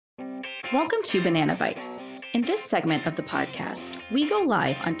Welcome to Banana Bytes. In this segment of the podcast, we go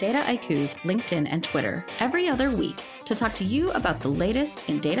live on Data IQ's LinkedIn and Twitter every other week to talk to you about the latest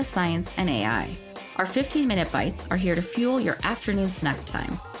in data science and AI. Our 15-minute bites are here to fuel your afternoon snack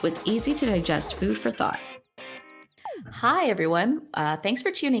time with easy-to-digest food for thought. Hi, everyone. Thanks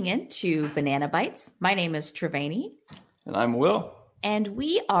for tuning in to Banana Bytes. My name is Triveni. And I'm Will. And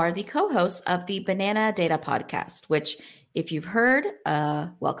we are the co-hosts of the Banana Data Podcast, which, if you've heard,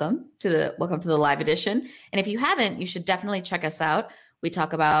 welcome to the live edition. And if you haven't, you should definitely check us out. We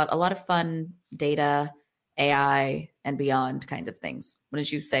talk about a lot of fun data, AI, and beyond kinds of things. What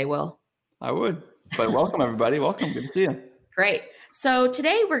did you say, Will? I would. But welcome, everybody. Welcome. Good to see you. Great. So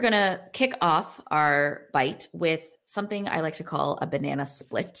today we're going to kick off our bite with something I like to call a banana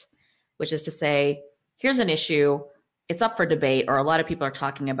split, which is to say, here's an issue. It's up for debate, or a lot of people are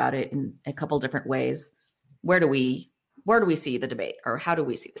talking about it in a couple different ways. Where do we see the debate, or how do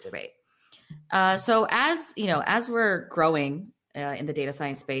we see the debate? So as we're growing in the data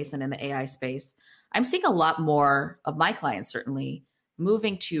science space and in the AI space, I'm seeing a lot more of my clients certainly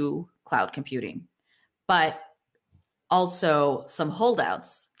moving to cloud computing, but also some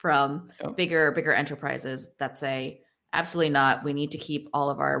holdouts from bigger enterprises that say, absolutely not. We need to keep all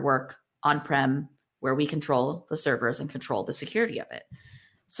of our work on-prem, where we control the servers and control the security of it.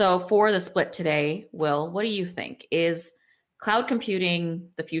 So for the split today, Will, what do you think? Is cloud computing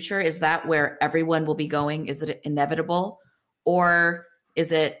the future? Is that where everyone will be going? Is it inevitable? Or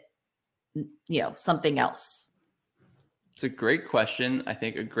is it, something else? It's a great question. I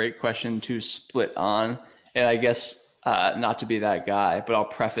think a great question to split on. And I guess not to be that guy, but I'll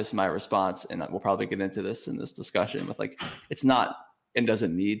preface my response, and we'll probably get into this in this discussion with it's not and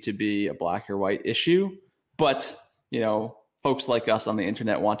doesn't need to be a black or white issue, but folks like us on the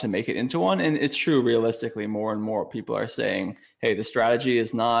internet want to make it into one. And it's true, realistically, more and more people are saying, hey, the strategy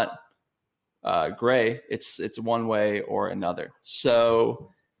is not gray. It's one way or another. So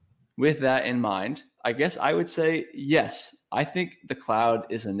with that in mind, I guess I would say, yes, I think the cloud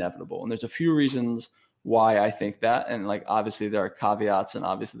is inevitable. And there's a few reasons why I think that. And obviously there are caveats and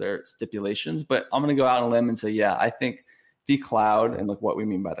obviously there are stipulations, but I'm going to go out on a limb and say, yeah, I think the cloud, and what we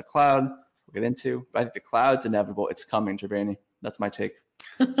mean by the cloud, we'll get into, but I think the cloud's inevitable. It's coming, Triveni. That's my take.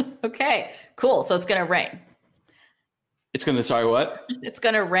 Okay, cool. So it's going to rain. It's going to, sorry, what? It's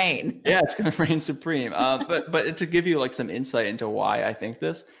going to rain. Yeah, it's going to reign supreme. But to give you some insight into why I think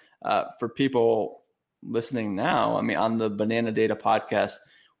this, for people listening now, on the Banana Data podcast,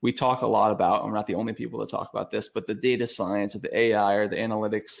 we talk a lot about, and we're not the only people to talk about this, but the data science or the AI or the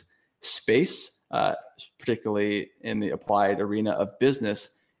analytics space, particularly in the applied arena of business.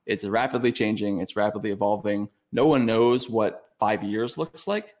 It's rapidly changing. It's rapidly evolving. No one knows what 5 years looks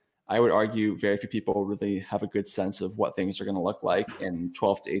like. I would argue very few people really have a good sense of what things are going to look like in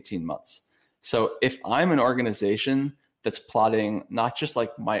 12 to 18 months. So if I'm an organization that's plotting not just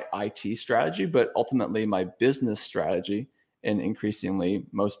my IT strategy, but ultimately my business strategy, and increasingly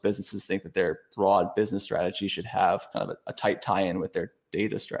most businesses think that their broad business strategy should have kind of a tight tie-in with their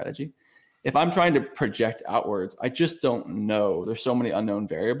data strategy. If I'm trying to project outwards, I just don't know. There's so many unknown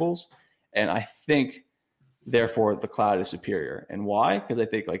variables. And I think, therefore, the cloud is superior. And why? Because I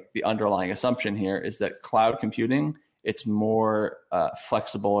think the underlying assumption here is that cloud computing, it's more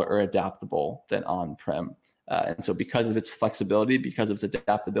flexible or adaptable than on-prem. And so because of its flexibility, because of its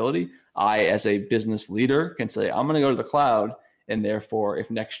adaptability, I, as a business leader, can say, I'm going to go to the cloud. And therefore,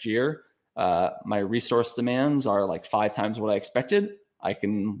 if next year my resource demands are 5 times what I expected, I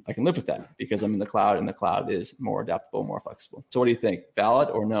can live with that because I'm in the cloud, and the cloud is more adaptable, more flexible. So what do you think? Valid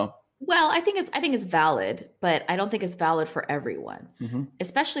or no? Well, I think it's valid, but I don't think it's valid for everyone,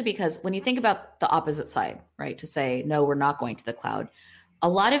 especially because when you think about the opposite side, right, to say, no, we're not going to the cloud, a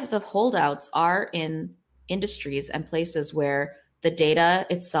lot of the holdouts are in industries and places where the data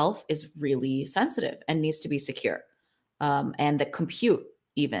itself is really sensitive and needs to be secure. And the compute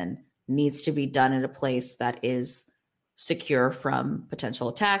even needs to be done in a place that is secure from potential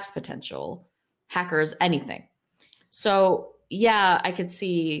attacks, potential hackers, anything. So yeah, I could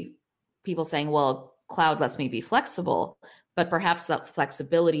see people saying, well, cloud lets me be flexible, but perhaps that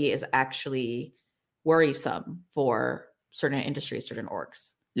flexibility is actually worrisome for certain industries, certain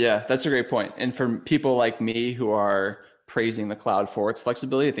orgs. Yeah, that's a great point. And for people like me who are praising the cloud for its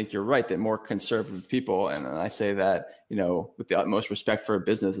flexibility, I think you're right that more conservative people, and I say that, with the utmost respect for a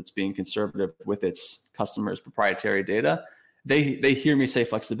business that's being conservative with its customers' proprietary data, they hear me say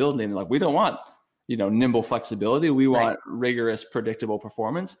flexibility and they're like, we don't want, nimble flexibility. We want rigorous, predictable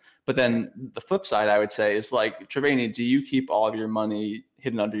performance. But then the flip side, I would say, is Triveni, do you keep all of your money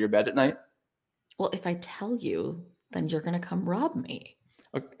hidden under your bed at night? Well, if I tell you, then you're going to come rob me.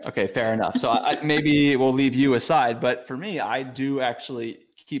 Okay, fair enough. So maybe we'll leave you aside, but for me, I do actually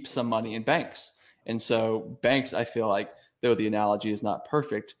keep some money in banks. And so banks, I feel like, though the analogy is not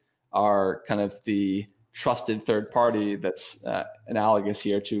perfect, are kind of the trusted third party that's analogous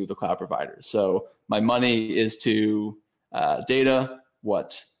here to the cloud providers. So my money is to data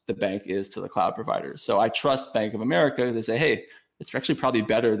what the bank is to the cloud providers. So I trust Bank of America because they say, hey, it's actually probably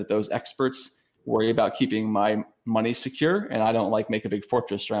better that those experts worry about keeping my money secure and I don't like make a big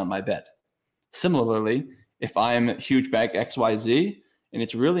fortress around my bed. Similarly, if I'm a huge bank XYZ and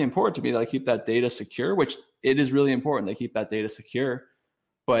it's really important to me that I keep that data secure, which it is really important they keep that data secure,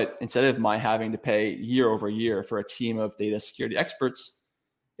 but instead of my having to pay year over year for a team of data security experts,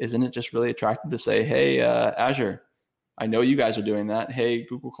 isn't it just really attractive to say, hey, Azure, I know you guys are doing that. Hey,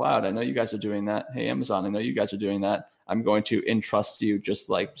 Google Cloud, I know you guys are doing that. Hey, Amazon, I know you guys are doing that. I'm going to entrust you just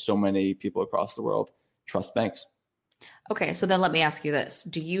like so many people across the world trust banks. Okay, so then let me ask you this.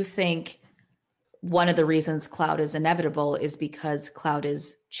 Do you think one of the reasons cloud is inevitable is because cloud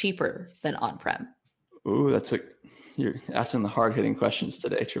is cheaper than on-prem? Ooh, you're asking the hard-hitting questions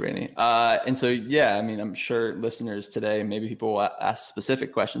today, Triveni. And so, yeah, I mean, I'm sure listeners today, maybe people will ask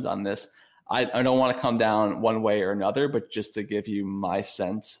specific questions on this. I don't want to come down one way or another, but just to give you my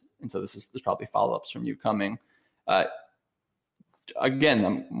sense, and so there's probably follow-ups from you coming. Again,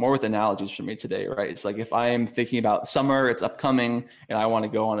 I'm more with analogies for me today, right? It's like if I am thinking about summer, it's upcoming, and I want to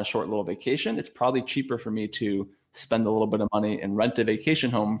go on a short little vacation, it's probably cheaper for me to spend a little bit of money and rent a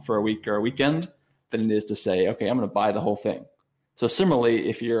vacation home for a week or a weekend than it is to say, okay, I'm going to buy the whole thing. So similarly,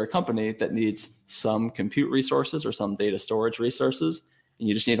 if you're a company that needs some compute resources or some data storage resources, and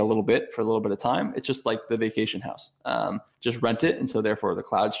you just need a little bit for a little bit of time, it's just like the vacation house. Just rent it, and so therefore the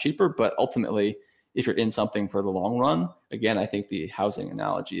cloud's cheaper. But ultimately, if you're in something for the long run, again, I think the housing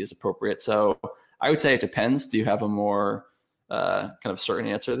analogy is appropriate. So I would say it depends. Do you have a more kind of certain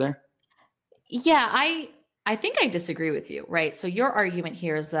answer there? Yeah, I think I disagree with you, right? So your argument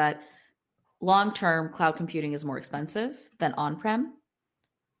here is that long-term cloud computing is more expensive than on-prem.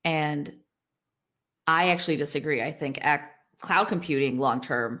 And I actually disagree. I think cloud computing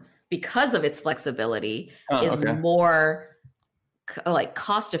long-term, because of its flexibility, is more like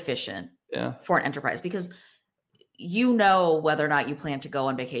cost efficient for an enterprise, because you know whether or not you plan to go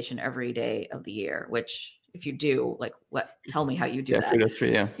on vacation every day of the year, which if you do, like tell me how you do that. That's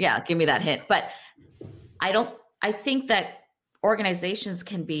true, yeah, give me that hint. But I think that organizations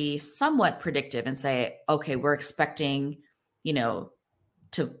can be somewhat predictive and say, okay, we're expecting,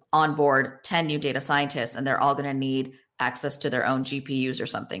 to onboard 10 new data scientists and they're all going to need access to their own GPUs or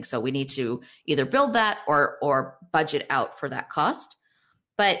something. So we need to either build that or budget out for that cost.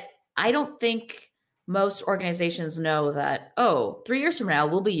 But I don't think most organizations know that, 3 years from now,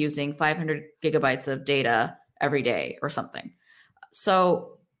 we'll be using 500 gigabytes of data every day or something.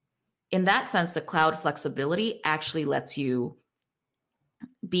 So in that sense, the cloud flexibility actually lets you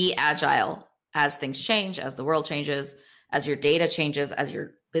be agile as things change, as the world changes, as your data changes, as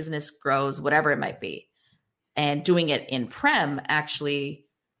your business grows, whatever it might be. And doing it in prem actually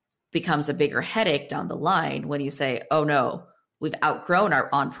becomes a bigger headache down the line when you say, oh no, we've outgrown our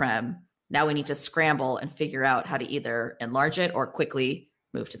on-prem. Now we need to scramble and figure out how to either enlarge it or quickly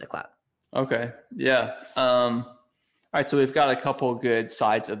move to the cloud. Okay. Yeah. All right. So we've got a couple good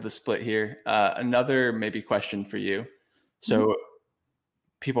sides of the split here. Another maybe question for you. So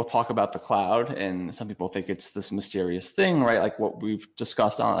people talk about the cloud and some people think it's this mysterious thing, right? Like what we've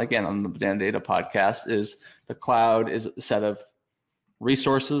discussed on the Banana Data podcast is the cloud is a set of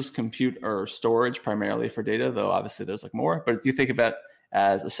resources, compute or storage primarily for data, though obviously there's like more, but if you think of it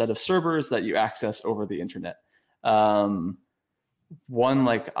as a set of servers that you access over the internet. One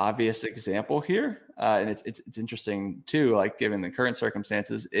like obvious example here, and it's interesting too, like given the current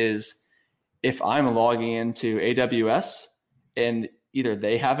circumstances, is if I'm logging into AWS and either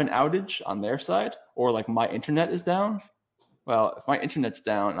they have an outage on their side or like my internet is down. Well, if my internet's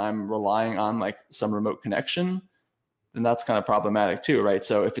down and I'm relying on like some remote connection, then that's kind of problematic too, right?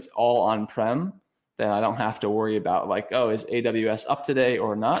 So if it's all on-prem, then I don't have to worry about like, is AWS up today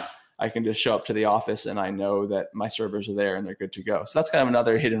or not? I can just show up to the office and I know that my servers are there and they're good to go. So that's kind of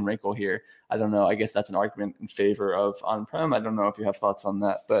another hidden wrinkle here. I don't know. I guess that's an argument in favor of on-prem. I don't know if you have thoughts on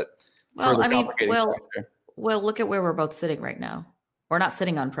that, but well, look at where we're both sitting right now. We're not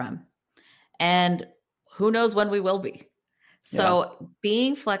sitting on-prem, and who knows when we will be. So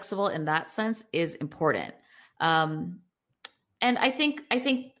being flexible in that sense is important. And I think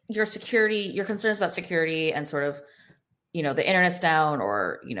your concerns about security and sort of, the internet's down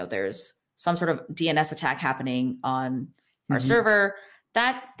or, there's some sort of DNS attack happening on our server,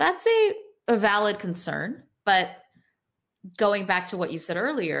 that's a valid concern. But going back to what you said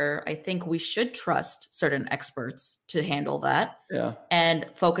earlier, I think we should trust certain experts to handle that Yeah. and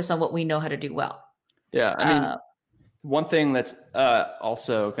focus on what we know how to do well. Yeah. I mean, one thing that's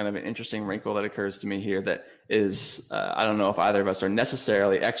also kind of an interesting wrinkle that occurs to me here that is, I don't know if either of us are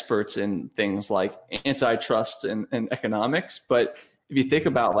necessarily experts in things like antitrust and economics, but if you think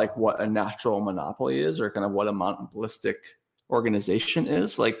about like what a natural monopoly is, or kind of what a monopolistic organization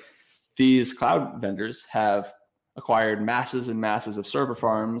is, like these cloud vendors have acquired masses and masses of server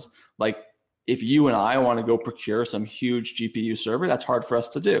farms. Like if you and I want to go procure some huge GPU server, that's hard for us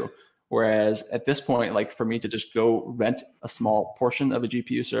to do. Whereas at this point, like for me to just go rent a small portion of a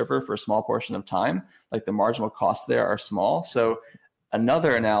GPU server for a small portion of time, like the marginal costs there are small. So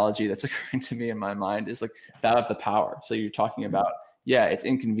another analogy that's occurring to me in my mind is like that of the power. So you're talking about, yeah, it's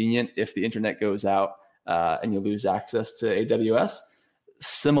inconvenient if the internet goes out and you lose access to AWS.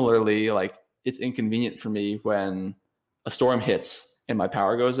 Similarly, like it's inconvenient for me when a storm hits and my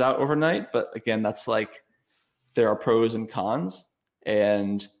power goes out overnight. But again, that's like, there are pros and cons,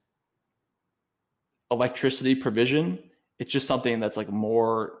 and electricity provision, it's just something that's like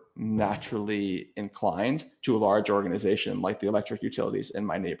more naturally inclined to a large organization like the electric utilities in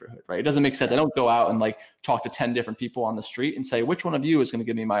my neighborhood, right? It doesn't make sense. I don't go out and like talk to 10 different people on the street and say, which one of you is going to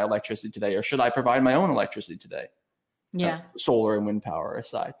give me my electricity today? Or should I provide my own electricity today? Yeah. Solar and wind power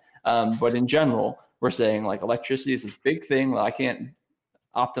aside. But in general, we're saying like electricity is this big thing that I can't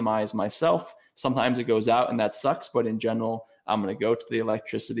optimize myself. Sometimes it goes out and that sucks, but in general, I'm going to go to the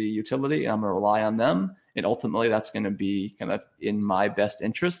electricity utility and I'm going to rely on them. And ultimately that's going to be kind of in my best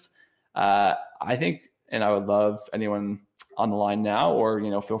interest. I think, and I would love anyone on the line now, or,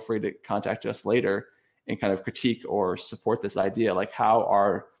 you know, feel free to contact us later and kind of critique or support this idea. Like, how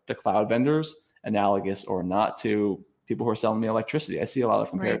are the cloud vendors analogous or not to people who are selling me electricity? I see a lot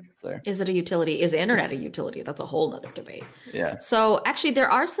of comparisons there. Is it a utility? Is the internet a utility? That's a whole nother debate. Yeah. So actually there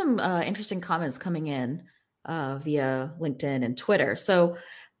are some interesting comments coming in via LinkedIn and Twitter. So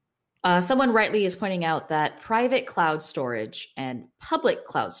someone rightly is pointing out that private cloud storage and public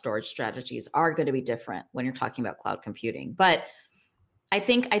cloud storage strategies are going to be different when you're talking about cloud computing. But I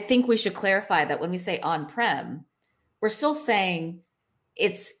think we should clarify that when we say on-prem, we're still saying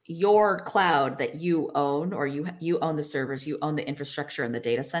it's your cloud that you own, or you own the servers, you own the infrastructure and the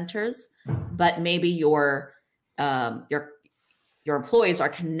data centers, but maybe your employees are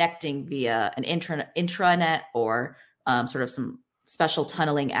connecting via an intranet or sort of some special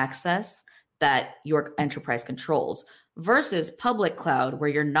tunneling access that your enterprise controls, versus public cloud where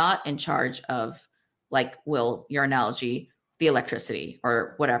you're not in charge of, like, Will, your analogy, the electricity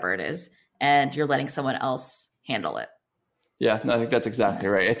or whatever it is, and you're letting someone else handle it. Yeah, no, I think that's exactly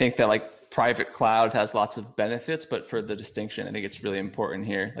right. I think that like private cloud has lots of benefits, but for the distinction, I think it's really important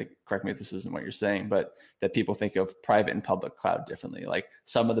here. Like, correct me if this isn't what you're saying, but that people think of private and public cloud differently. Like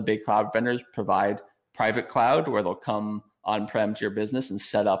some of the big cloud vendors provide private cloud where they'll come on-prem to your business and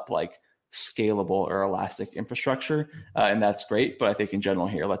set up like scalable or elastic infrastructure. And that's great. But I think in general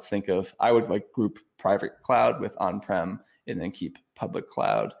here, let's think of, I would like group private cloud with on-prem and then keep public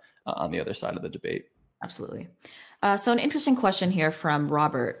cloud on the other side of the debate. Absolutely. So an interesting question here from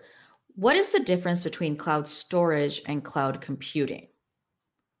Robert. What is the difference between cloud storage and cloud computing?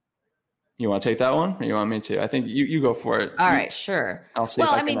 You want to take that one, or you want me to? I think you go for it. All right, sure. I'll see if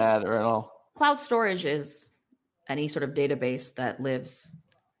I can add or at all. Cloud storage is any sort of database that lives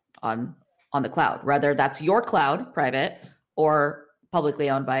on the cloud, whether that's your cloud, private, or publicly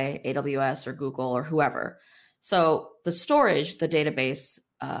owned by AWS or Google or whoever. So the storage, the database,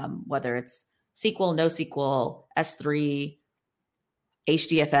 whether it's SQL, NoSQL, S3,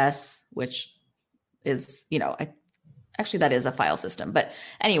 HDFS, which is, actually that is a file system. But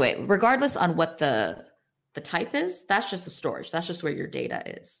anyway, regardless on what the type is, that's just the storage. That's just where your data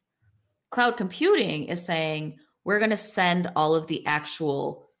is. Cloud computing is saying we're going to send all of the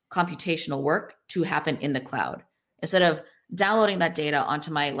actual computational work to happen in the cloud. Instead of downloading that data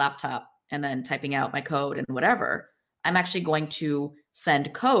onto my laptop and then typing out my code and whatever, I'm actually going to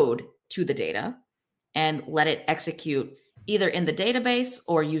send code to the data and let it execute either in the database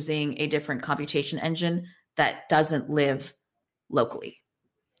or using a different computation engine that doesn't live locally.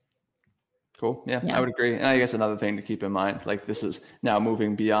 Cool. Yeah, I would agree. And I guess another thing to keep in mind, like this is now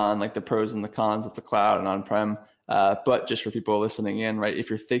moving beyond like the pros and the cons of the cloud and on-prem. But just for people listening in, right, if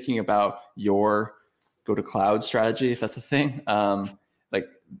you're thinking about your go to cloud strategy, if that's a thing, like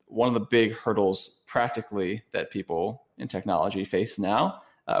one of the big hurdles practically that people in technology face now,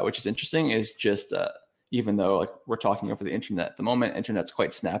 which is interesting, is just even though like we're talking over the internet at the moment, internet's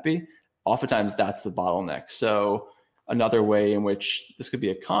quite snappy. Oftentimes that's the bottleneck. So another way in which this could be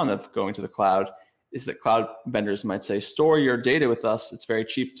a con of going to the cloud is that cloud vendors might say, store your data with us. It's very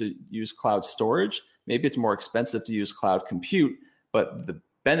cheap to use cloud storage. Maybe it's more expensive to use cloud compute, but the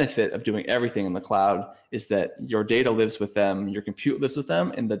benefit of doing everything in the cloud is that your data lives with them, your compute lives with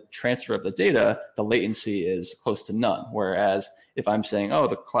them, and the transfer of the data, the latency is close to none. Whereas if I'm saying, oh,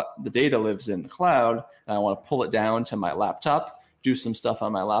 the data lives in the cloud, and I want to pull it down to my laptop, do some stuff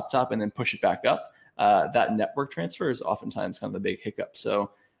on my laptop, and then push it back up, that network transfer is oftentimes kind of the big hiccup.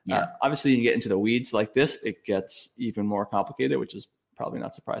 So obviously you get into the weeds like this, it gets even more complicated, which is probably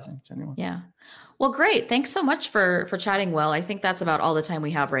not surprising to anyone. Yeah. Well, great. Thanks so much for chatting, Will. I think that's about all the time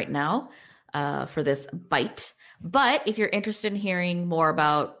we have right now for this bite. But if you're interested in hearing more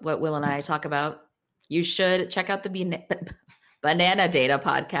about what Will and I talk about, you should check out the Banana Data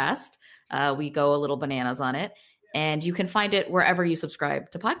podcast. We go a little bananas on it, and you can find it wherever you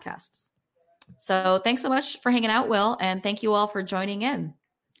subscribe to podcasts. So thanks so much for hanging out, Will, and thank you all for joining in.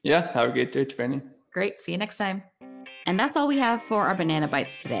 Yeah, have a great day, Tiffany. Great. See you next time. And that's all we have for our Banana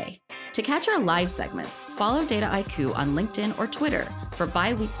Bytes today. To catch our live segments, follow Data IQ on LinkedIn or Twitter for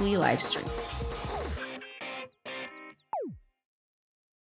bi-weekly live streams.